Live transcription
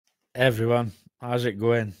Hey everyone, how's it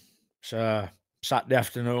going? So, Saturday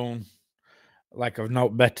afternoon, like I've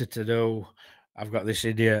not better to do. I've got this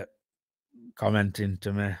idiot commenting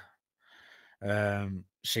to me.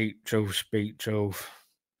 Seek truth, speak truth.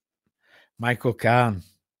 Michael Kahn,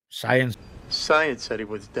 science Science said he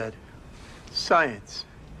was dead. Science.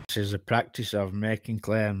 is the practice of making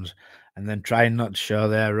claims and then trying not to show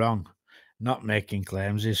they're wrong. Not making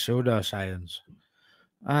claims is pseudoscience.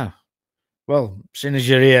 Ah, well, seeing as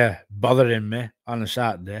you're here bothering me on a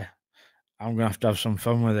Saturday, I'm going to have some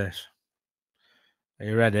fun with this. Are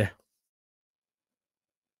you ready?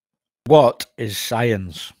 What is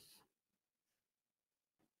science?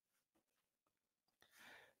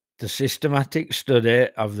 The systematic study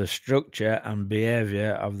of the structure and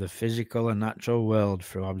behavior of the physical and natural world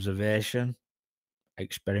through observation,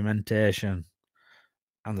 experimentation,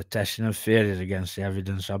 and the testing of theories against the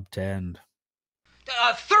evidence obtained.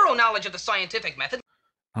 A thorough knowledge of the scientific method.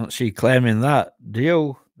 I don't see you claiming that, do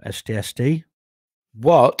you, STST?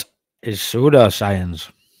 What is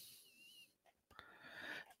pseudoscience?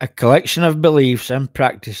 A collection of beliefs and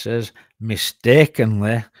practices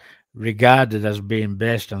mistakenly regarded as being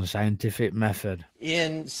based on scientific method.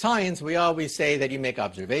 In science, we always say that you make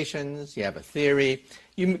observations, you have a theory,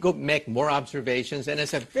 you go make more observations, and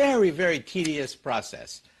it's a very, very tedious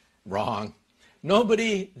process. Wrong.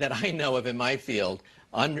 Nobody that I know of in my field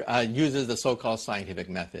uses the so-called scientific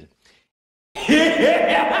method.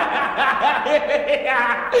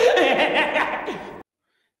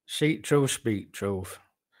 Seek truth, speak truth.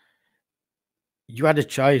 You had a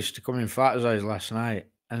choice to come in Flatter's last night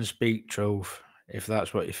and speak truth, if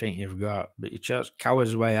that's what you think you've got, but you chose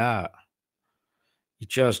coward's way out. You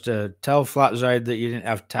chose to tell Flatterside that you didn't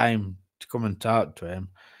have time to come and talk to him,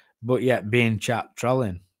 but yet being chat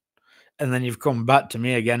trolling. And then you've come back to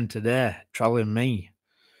me again today, trolling me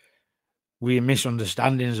with your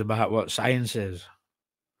misunderstandings about what science is.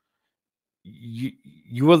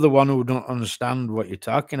 You are the one who don't understand what you're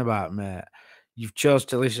talking about, mate. You've chose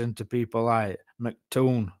to listen to people like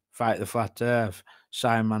McToon, Fight the Flat Earth,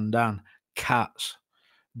 Simon Dan, Cats.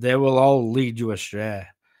 They will all lead you astray.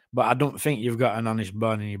 But I don't think you've got an honest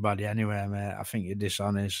bone in your body anyway, mate. I think you're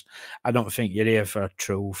dishonest. I don't think you're here for a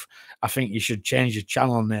truth. I think you should change your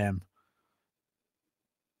channel name.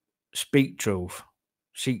 Speak truth.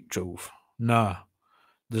 Seek truth. No.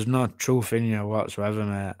 There's no truth in you whatsoever,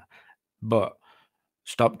 mate. But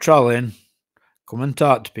stop trolling, come and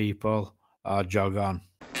talk to people, or jog on.